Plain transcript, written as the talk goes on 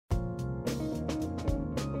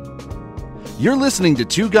You're listening to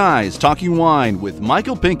Two Guys Talking Wine with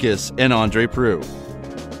Michael Pincus and Andre Proulx.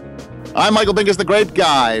 I'm Michael Pincus, the Grape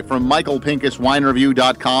Guy from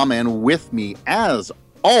MichaelPincusWineReview.com, and with me, as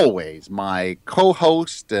always, my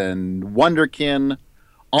co-host and wonderkin,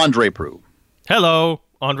 Andre Proulx. Hello,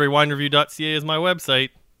 AndreWineReview.ca is my website,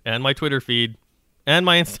 and my Twitter feed, and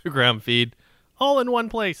my Instagram feed, all in one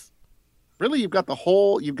place. Really? You've got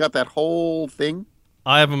that whole thing?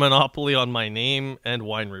 I have a monopoly on my name and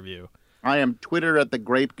wine review. I am Twitter at the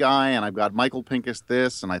Grape Guy, and I've got Michael Pincus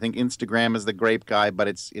this, and I think Instagram is the Grape Guy, but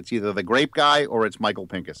it's either the Grape Guy or it's Michael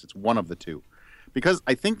Pincus. It's one of the two. Because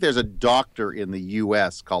I think there's a doctor in the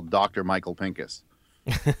U.S. called Dr. Michael Pincus.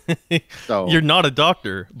 So you're not a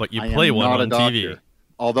doctor, but you play one on TV.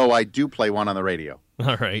 Although I do play one on the radio.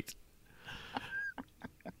 All right.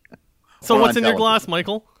 So what's in your glass,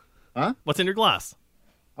 Michael? Huh? What's in your glass?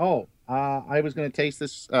 Oh, I was going to taste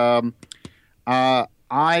this.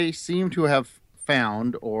 I seem to have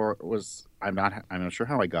found, I'm not sure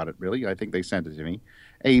how I got it really. I think they sent it to me.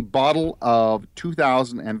 A bottle of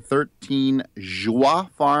 2013 Joie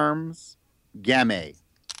Farms Gamay.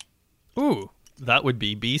 Ooh, that would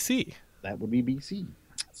be BC. That would be BC.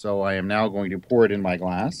 So I am now going to pour it in my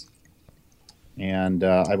glass. And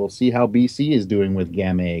I will see how BC is doing with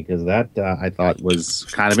Gamay, because that I thought was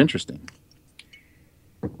kind of interesting.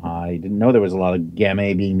 I didn't know there was a lot of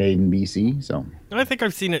Gamay being made in BC, so... I think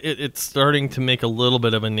I've seen it. It's starting to make a little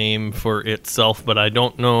bit of a name for itself, but I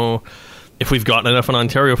don't know if we've gotten enough in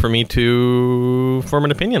Ontario for me to form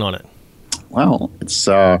an opinion on it. Well, it's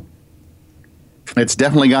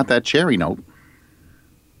definitely got that cherry note. A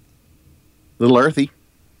little earthy.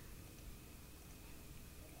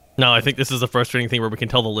 No, I think this is a frustrating thing where we can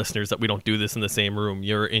tell the listeners that we don't do this in the same room.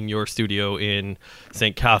 You're in your studio in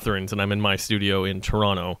St. Catharines, and I'm in my studio in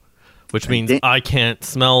Toronto, which means I can't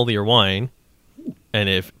smell your wine. And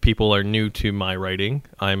if people are new to my writing,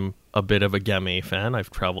 I'm a bit of a Gamay fan. I've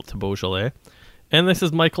traveled to Beaujolais. And this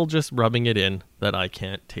is Michael just rubbing it in that I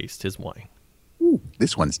can't taste his wine. Ooh,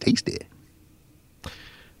 this one's tasty.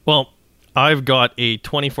 Well, I've got a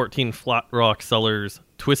 2014 Flat Rock Cellars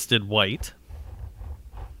Twisted White.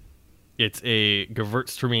 It's a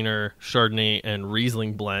Gewürztraminer, Chardonnay, and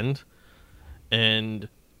Riesling blend. And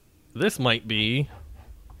this might be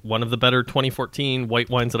one of the better 2014 white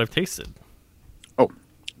wines that I've tasted. Oh,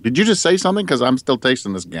 did you just say something? Because I'm still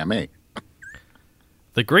tasting this Gamay.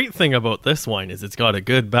 The great thing about this wine is it's got a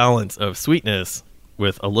good balance of sweetness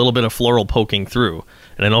with a little bit of floral poking through.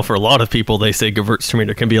 And I know for a lot of people, they say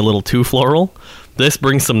Gewürztraminer can be a little too floral. This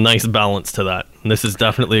brings some nice balance to that. And this is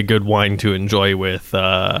definitely a good wine to enjoy with...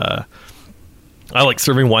 I like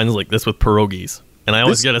serving wines like this with pierogies. And I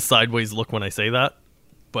always get a sideways look when I say that.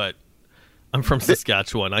 But I'm from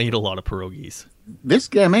Saskatchewan. I eat a lot of pierogies. This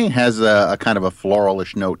Gamay has a kind of a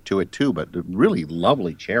floralish note to it, too. But a really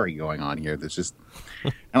lovely cherry going on here. There's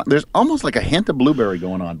almost like a hint of blueberry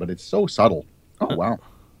going on, but it's so subtle. Oh, wow.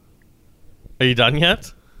 Are you done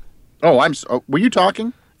yet? Oh, were you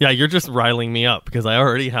talking? Yeah, you're just riling me up because I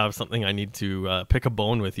already have something I need to pick a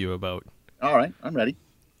bone with you about. All right, I'm ready.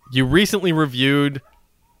 You recently reviewed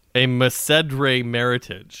a Meritage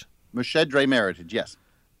Meritage. Meritage, yes.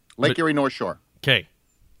 Lake Erie North Shore. Okay.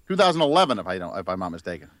 2011, if I'm not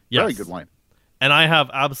mistaken. Yes. Very good wine. And I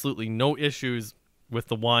have absolutely no issues with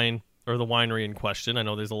the wine or the winery in question. I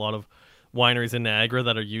know there's a lot of wineries in Niagara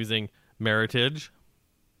that are using Meritage.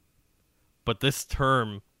 But this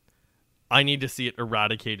term, I need to see it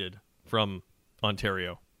eradicated from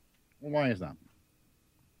Ontario. Well, why is that?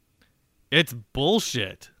 It's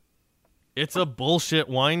bullshit. It's a bullshit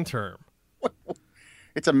wine term.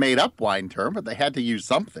 It's a made-up wine term, but they had to use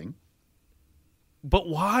something. But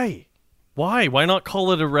why? Why? Why not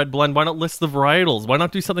call it a red blend? Why not list the varietals? Why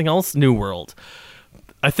not do something else New World?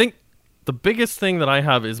 I think the biggest thing that I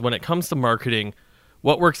have is when it comes to marketing,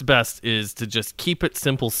 what works best is to just keep it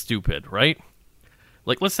simple, stupid, right?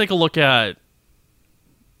 Like, let's take a look at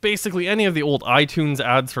basically any of the old iTunes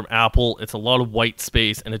ads from Apple. It's a lot of white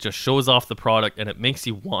space, and it just shows off the product, and it makes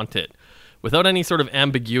you want it without any sort of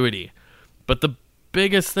ambiguity. But the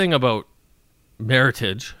biggest thing about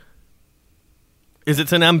Meritage is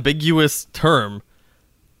it's an ambiguous term,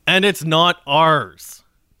 and it's not ours.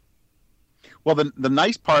 Well, the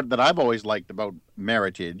nice part that I've always liked about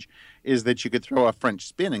Meritage is that you could throw a French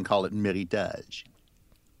spin and call it Meritage.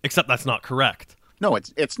 Except that's not correct. No,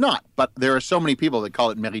 it's not. But there are so many people that call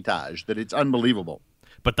it Meritage that it's unbelievable.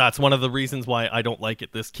 But that's one of the reasons why I don't like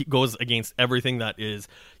it. This goes against everything that is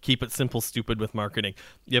keep it simple, stupid with marketing.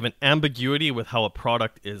 You have an ambiguity with how a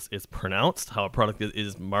product is pronounced, how a product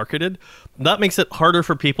is marketed. That makes it harder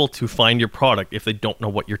for people to find your product if they don't know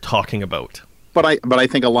what you're talking about. But I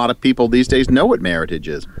think a lot of people these days know what Meritage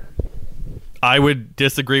is. I would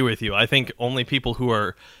disagree with you. I think only people who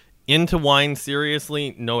are into wine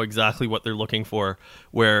seriously know exactly what they're looking for.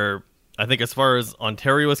 Where I think as far as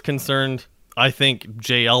Ontario is concerned, I think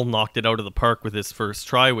JL knocked it out of the park with his first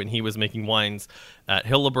try when he was making wines at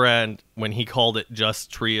Hillebrand when he called it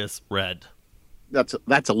just Trius Red. That's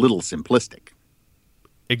a little simplistic.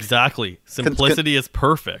 Exactly. Simplicity is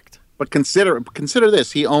perfect. But consider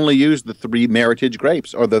this. He only used the 3 Meritage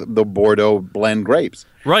grapes, or the Bordeaux blend grapes.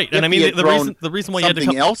 Right. If And I mean, the reason why you had to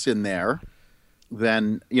something else in there,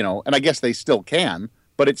 then, and I guess they still can,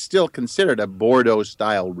 but it's still considered a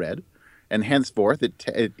Bordeaux-style red. And henceforth,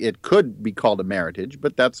 it could be called a Meritage,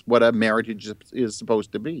 but that's what a Meritage is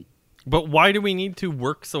supposed to be. But why do we need to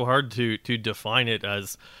work so hard to define it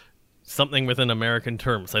as something within American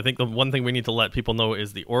terms? I think the one thing we need to let people know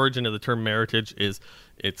is the origin of the term Meritage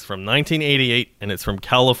it's from 1988, and it's from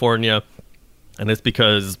California, and it's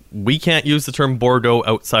because we can't use the term Bordeaux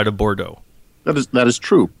outside of Bordeaux. That is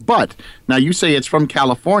true. But now you say it's from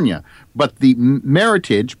California, but the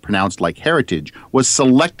Meritage, pronounced like heritage, was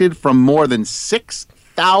selected from more than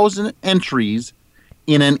 6,000 entries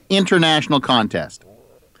in an international contest.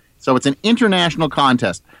 So it's an international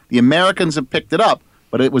contest. The Americans have picked it up,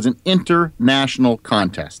 but it was an international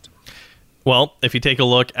contest. Well, if you take a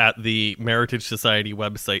look at the Meritage Society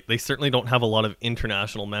website, they certainly don't have a lot of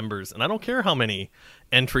international members, and I don't care how many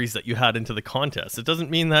entries that you had into the contest. It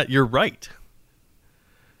doesn't mean that you're right.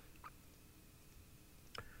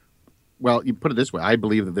 Well, you put it this way. I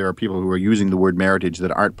believe that there are people who are using the word Meritage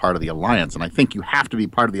that aren't part of the Alliance, and I think you have to be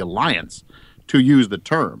part of the Alliance to use the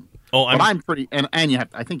term. Oh, I'm pretty, and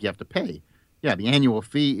I think you have to pay. Yeah, the annual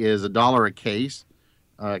fee is $1 a case,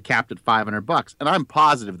 capped at $500, and I'm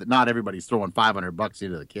positive that not everybody's throwing $500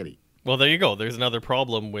 into the kitty. Well, there you go. There's another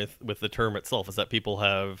problem with the term itself, is that people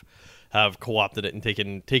have co-opted it and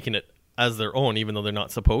taken it as their own, even though they're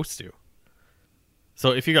not supposed to.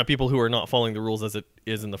 So if you got people who are not following the rules as it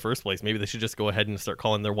is in the first place, maybe they should just go ahead and start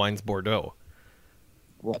calling their wines Bordeaux.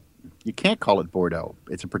 Well, you can't call it Bordeaux.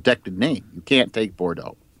 It's a protected name. You can't take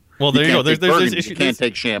Bordeaux. Well, there you go. There's this issue. You can't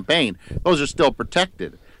take Champagne. Those are still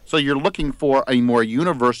protected. So you're looking for a more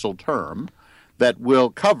universal term that will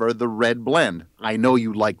cover the red blend. I know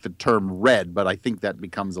you like the term red, but I think that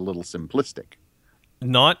becomes a little simplistic.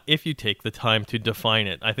 Not if you take the time to define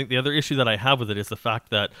it. I think the other issue that I have with it is the fact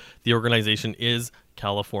that the organization is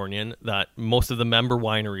Californian, that most of the member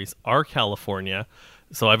wineries are California.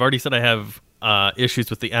 So I've already said I have issues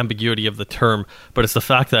with the ambiguity of the term, but it's the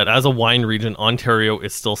fact that as a wine region, Ontario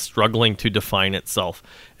is still struggling to define itself.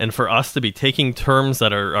 And for us to be taking terms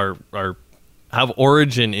that are have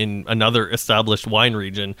origin in another established wine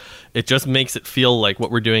region, it just makes it feel like what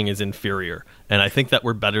we're doing is inferior. And I think that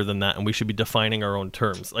we're better than that, and we should be defining our own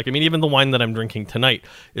terms. Like, I mean, even the wine that I'm drinking tonight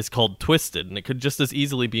is called Twisted, and it could just as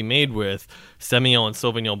easily be made with Semillon and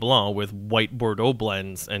Sauvignon Blanc with white Bordeaux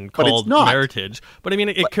blends and called Meritage. But I mean,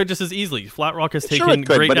 it could just as easily. Flat Rock has taken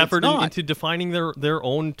great effort into defining their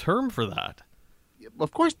own term for that.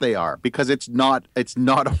 Of course they are, because it's not a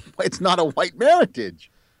white Meritage.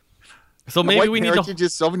 So maybe we need to. Meritage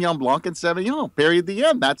is Sauvignon Blanc and Semillon. Period. The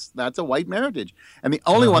end. That's a white Meritage, and the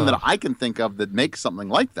only one that I can think of that makes something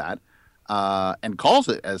like that and calls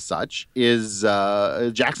it as such is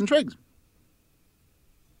Jackson Triggs.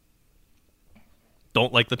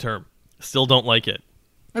 Don't like the term. Still don't like it.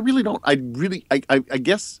 I really don't. I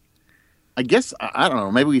guess I don't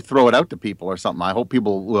know. Maybe we throw it out to people or something. I hope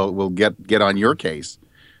people will get on your case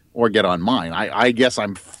or get on mine. I guess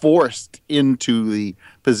I'm forced into the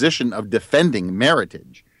position of defending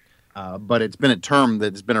Meritage. But it's been a term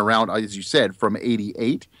that's been around, as you said, from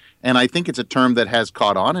 88. And I think it's a term that has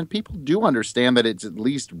caught on, and people do understand that it's at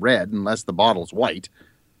least red unless the bottle's white.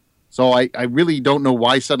 So I really don't know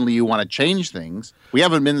why suddenly you want to change things. We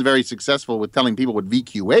haven't been very successful with telling people what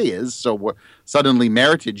VQA is, so suddenly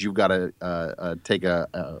Meritage, you've got to take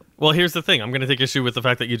a... Well, here's the thing. I'm going to take issue with the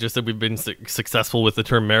fact that you just said we've been successful with the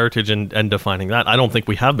term Meritage and defining that. I don't think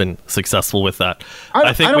we have been successful with that.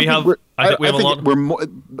 I think we have a lot...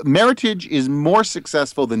 Meritage is more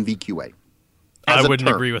successful than VQA. I wouldn't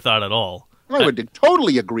agree with that at all. I would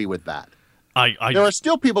totally agree with that. There are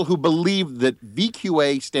still people who believe that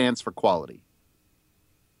VQA stands for quality.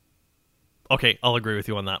 Okay, I'll agree with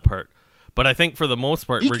you on that part. But I think for the most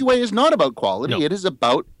part... VQA is not about quality. No. It is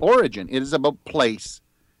about origin. It is about place.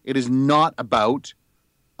 It is not about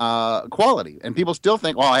quality. And people still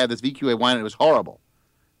think, I had this VQA wine and it was horrible.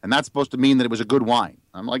 And that's supposed to mean that it was a good wine.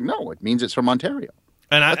 I'm like, no, it means it's from Ontario.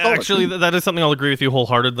 And That's all actually, that is something I'll agree with you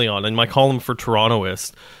wholeheartedly on. In my column for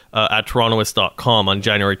Torontoist at torontoist.com on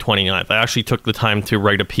January 29th, I actually took the time to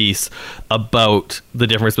write a piece about the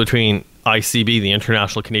difference between ICB, the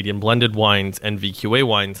International Canadian Blended Wines, and VQA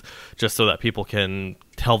wines, just so that people can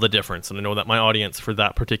tell the difference. And I know that my audience for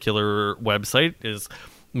that particular website is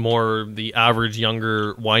more the average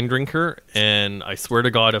younger wine drinker, and I swear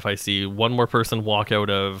to God, if I see one more person walk out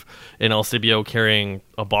of an LCBO carrying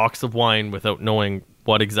a box of wine without knowing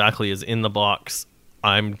what exactly is in the box,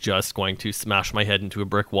 I'm just going to smash my head into a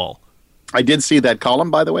brick wall. I did see that column,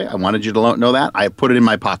 by the way. I wanted you to know that. I put it in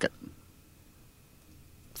my pocket.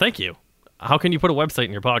 Thank you. How can you put a website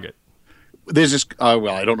in your pocket? There's this. Well,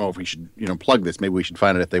 I don't know if we should, plug this. Maybe we should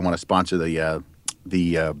find it if they want to sponsor the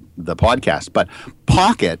podcast. But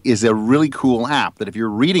Pocket is a really cool app that if you're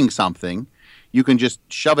reading something, you can just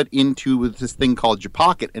shove it into this thing called your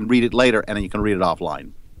Pocket and read it later, and then you can read it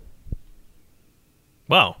offline.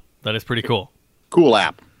 Wow, that is pretty cool. Cool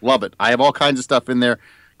app. Love it. I have all kinds of stuff in there.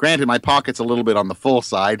 Granted, my Pocket's a little bit on the full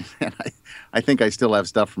side, and I think I still have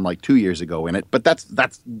stuff from like 2 years ago in it. But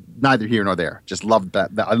that's neither here nor there. Just love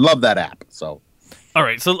that. I love that app. So. All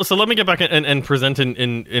right, so let me get back and present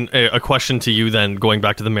in a question to you then, going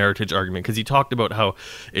back to the Meritage argument, because you talked about how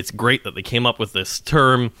it's great that they came up with this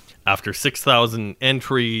term after 6,000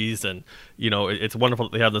 entries, and it's wonderful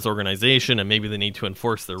that they have this organization, and maybe they need to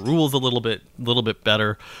enforce their rules a little bit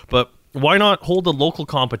better. But why not hold a local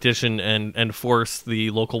competition and force the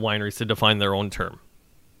local wineries to define their own term?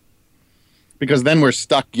 Because then we're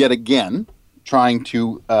stuck yet again trying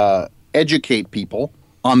to educate people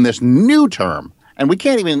on this new term. And we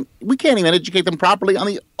can't even educate them properly on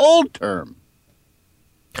the old term.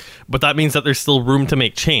 But that means that there's still room to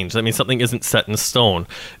make change. That means something isn't set in stone.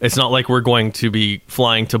 It's not like we're going to be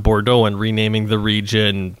flying to Bordeaux and renaming the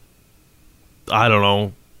region, I don't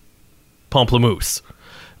know, Pamplemousse.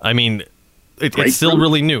 I mean, it's still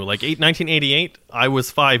really new. Like 1988, I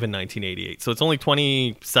was 5 in 1988. So it's only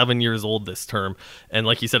 27 years old this term. And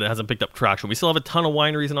like you said, it hasn't picked up traction. We still have a ton of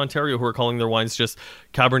wineries in Ontario who are calling their wines just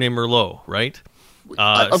Cabernet Merlot, right?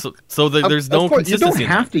 There's no consistency. You don't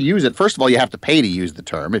have to use it. First of all, you have to pay to use the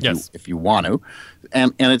term if you want to,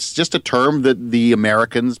 and it's just a term that the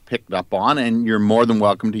Americans picked up on, and you're more than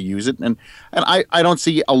welcome to use it. And I don't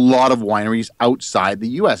see a lot of wineries outside the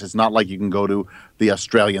U.S. It's not like you can go to the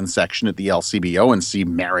Australian section at the LCBO and see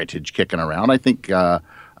Meritage kicking around. I think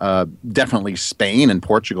definitely Spain and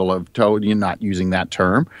Portugal have told you not using that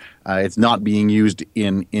term. It's not being used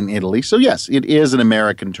in Italy. So yes, it is an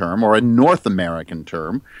American term or a North American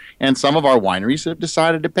term, and some of our wineries have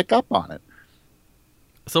decided to pick up on it.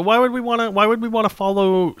 So why would we want to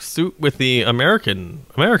follow suit with the American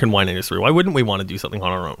wine industry? Why wouldn't we want to do something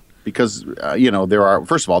on our own? Because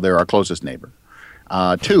first of all, they're our closest neighbor.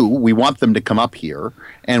 2, we want them to come up here,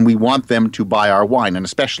 and we want them to buy our wine. And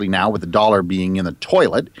especially now with the dollar being in the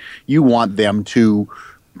toilet, you want them to,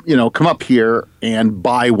 come up here and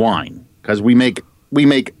buy wine, because we make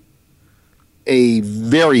a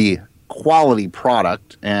very quality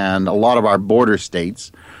product, and a lot of our border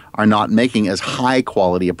states are not making as high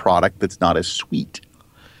quality a product that's not as sweet.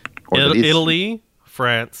 Italy,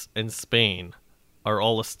 France, and Spain are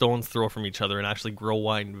all a stone's throw from each other and actually grow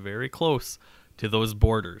wine very close to those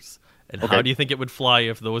borders. And how do you think it would fly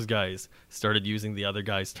if those guys started using the other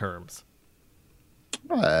guys' terms?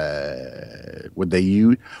 Would they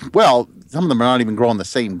use? Well, some of them are not even growing the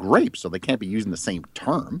same grapes, so they can't be using the same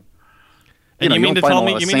term. And you mean to tell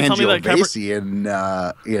me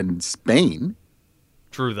that in Spain?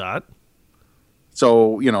 True that.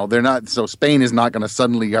 So they're not. So Spain is not going to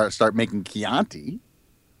suddenly start making Chianti.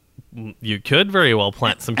 You could very well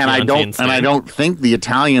plant some Chianti in Spain. And I don't think the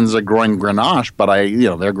Italians are growing Grenache, but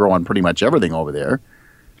they're growing pretty much everything over there,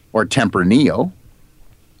 or Tempranillo.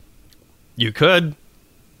 You could.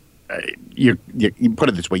 You put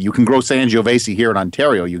it this way: you can grow Sangiovese here in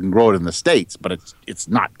Ontario. You can grow it in the States, but it's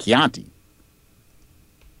not Chianti.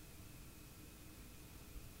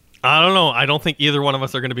 I don't know. I don't think either one of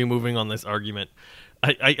us are going to be moving on this argument.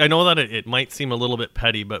 I know that it might seem a little bit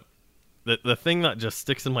petty, but the thing that just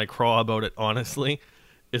sticks in my craw about it, honestly,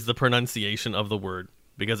 is the pronunciation of the word,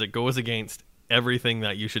 because it goes against everything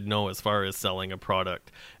that you should know as far as selling a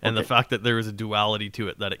product. And the fact that there is a duality to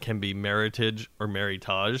it, that it can be Meritage or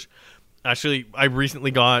Meritage. Actually, I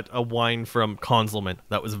recently got a wine from Conzelman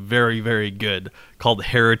that was very, very good, called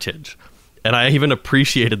Heritage. And I even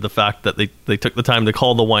appreciated the fact that they took the time to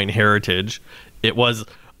call the wine Heritage. It was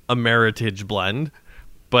a Meritage blend,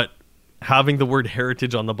 but having the word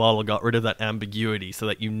heritage on the bottle got rid of that ambiguity so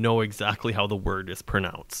that you know exactly how the word is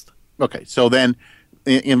pronounced. Okay, so then,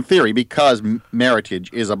 in theory, because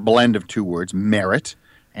Meritage is a blend of two words, merit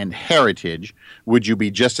and heritage, would you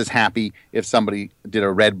be just as happy if somebody did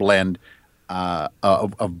a red blend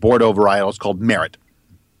of Bordeaux varietals called Merit?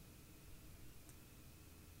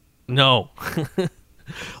 No.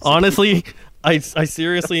 Honestly, I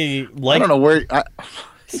seriously like. I don't know where.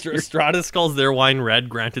 Stratus calls their wine red,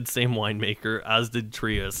 granted same winemaker, as did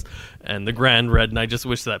Trius, and the Grand Red, and I just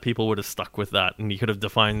wish that people would have stuck with that, and you could have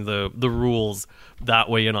defined the rules that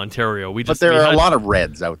way in Ontario. But there are a lot of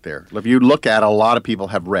reds out there. If you look at, a lot of people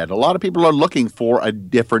have red. A lot of people are looking for a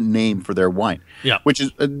different name for their wine. Yeah. Which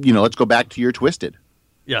is, let's go back to your Twisted.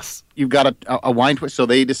 Yes. You've got a wine twist, so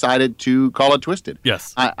they decided to call it Twisted.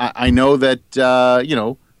 Yes. I know that,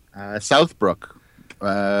 Southbrook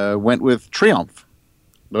went with Triumph.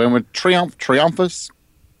 They went with Triumphus.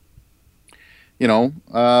 They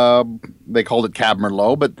called it Cab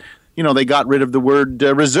Merlot, but, they got rid of the word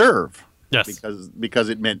reserve. Yes. Because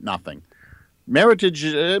it meant nothing.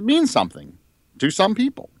 Meritage means something to some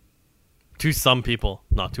people. To some people,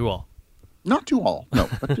 not to all. Not to all, no,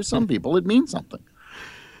 but to some people it means something.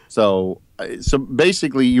 So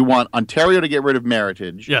basically, you want Ontario to get rid of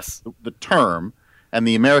Meritage, yes, the term, and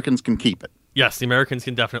the Americans can keep it. Yes, the Americans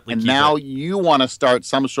can definitely keep it. And now you want to start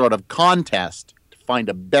some sort of contest to find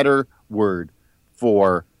a better word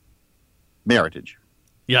for Meritage.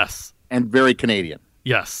 Yes. And very Canadian.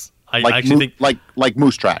 Yes. I actually think... Like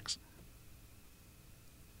Moose Tracks.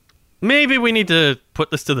 Maybe we need to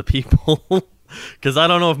put this to the people, because I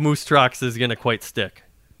don't know if Moose Tracks is going to quite stick.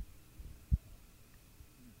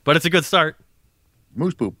 But it's a good start.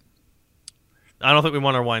 Moose Poop. I don't think we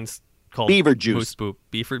want our wines called Beaver Juice. Moose Poop.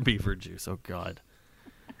 Beaver Juice. Oh, God.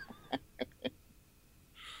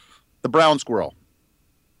 The Brown Squirrel.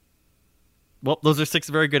 Well, those are 6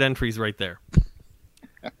 very good entries right there.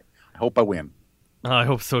 I hope I win. I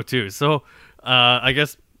hope so, too. So, I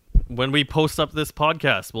guess when we post up this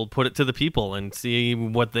podcast, we'll put it to the people and see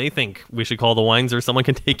what they think we should call the wines, or someone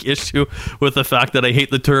can take issue with the fact that I hate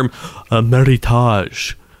the term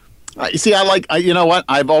Meritage. You see, you know what?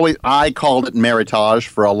 I called it Meritage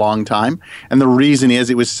for a long time, and the reason is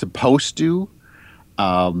it was supposed to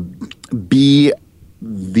be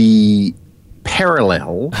the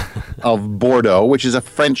parallel of Bordeaux, which is a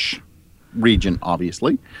French region,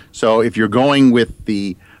 obviously. So if you're going with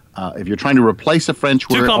if you're trying to replace a French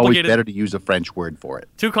word, always better to use a French word for it.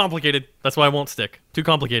 Too complicated. That's why I won't stick. Too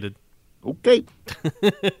complicated. Okay.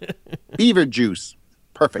 Beaver Juice.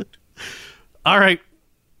 Perfect. All right.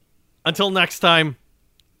 Until next time,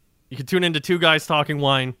 you can tune into Two Guys Talking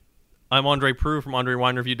Wine. I'm Andre Prue from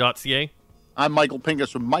AndreWineReview.ca. I'm Michael Pincus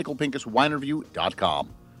from MichaelPincusWineReview.com.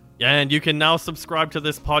 And you can now subscribe to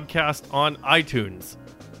this podcast on iTunes.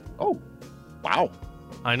 Oh, wow.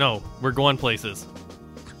 I know. We're going places.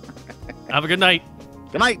 Have a good night.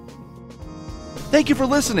 Good night. Thank you for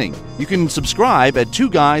listening. You can subscribe at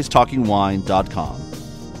twoguystalkingwine.com.